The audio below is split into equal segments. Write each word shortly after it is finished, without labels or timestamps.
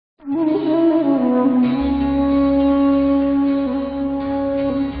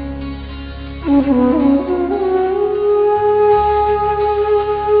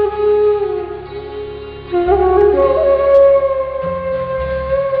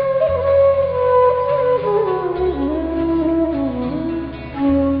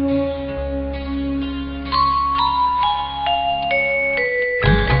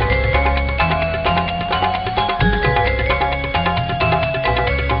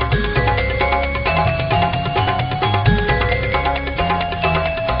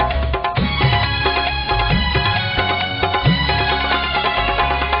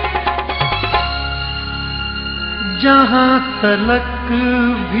जहाँ तलक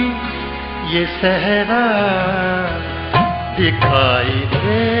भी ये सहरा दिखाई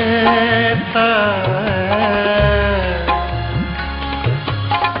देता है,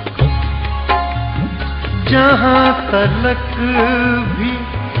 जहाँ तलक भी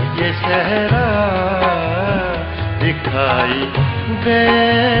ये सहरा दिखाई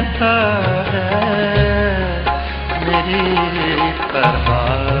देता है, मेरी तरह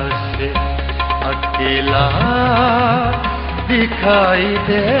से अकेला दिखाई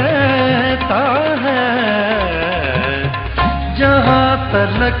देता है, जहाँ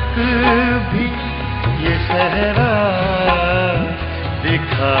तलक भी ये सहरा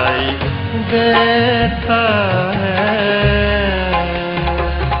दिखाई देता है।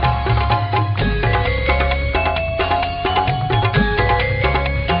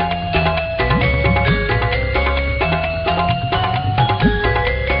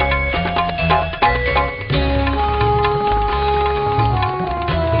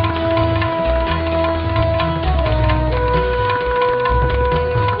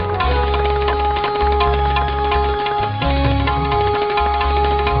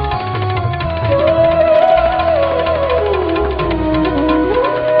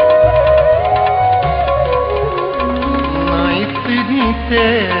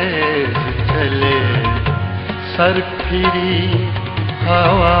 तेज चले सर फिरी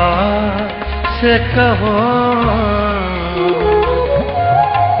हवा से कहो,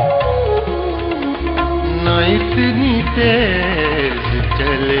 न इतनी तेज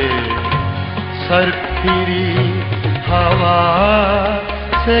चले सर फिरी हवा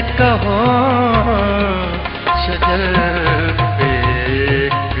से कहो, शजर पे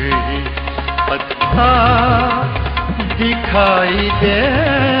एक ही पत्ता दिखाई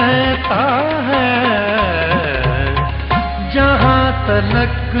देता है, जहाँ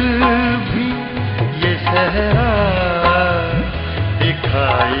तलक भी ये सहरा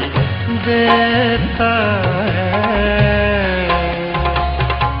दिखाई देता है।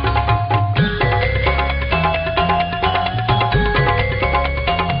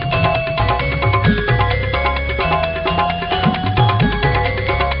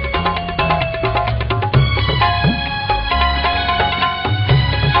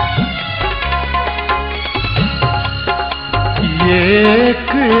 एक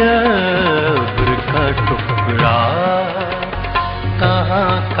अब्र का टुकड़ा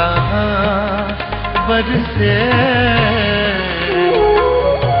कहाँ कहाँ बरसे,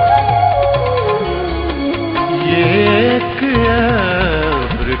 एक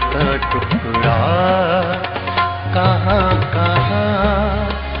अब्र का टुकड़ा कहाँ कहाँ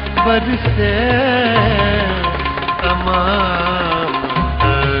बरसे, तमाम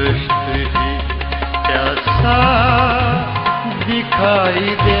दश्त ही प्यासा दिखाई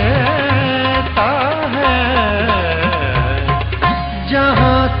देता है,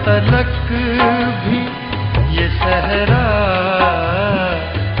 जहाँ तलक भी ये सहरा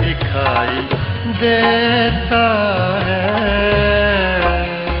दिखाई देता है।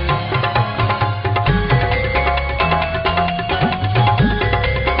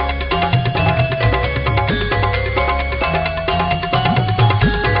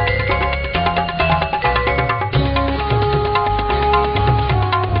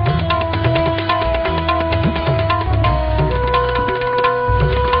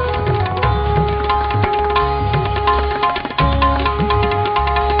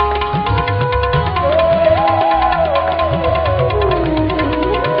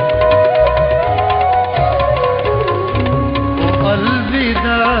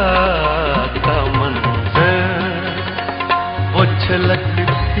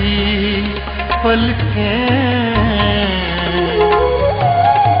 छलकती पलकें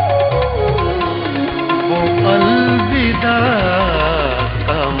वो अलविदा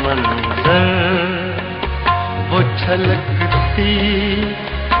का मंजर, वो छलकती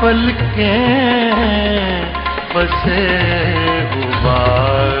पलकें बसे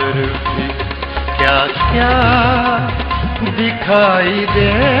गुबार भी क्या क्या दिखाई दे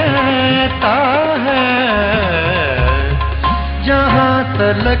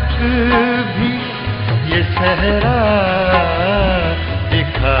भी ये सहरा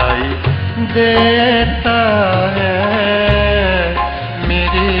दिखाई देता है,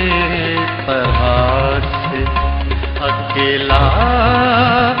 मेरे तरह से अकेला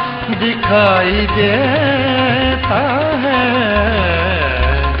दिखाई देता है।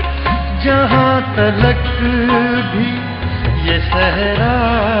 जहाँ तलक भी ये सहरा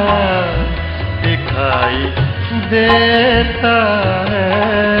दिखाई देता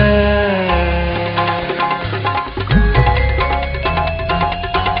है।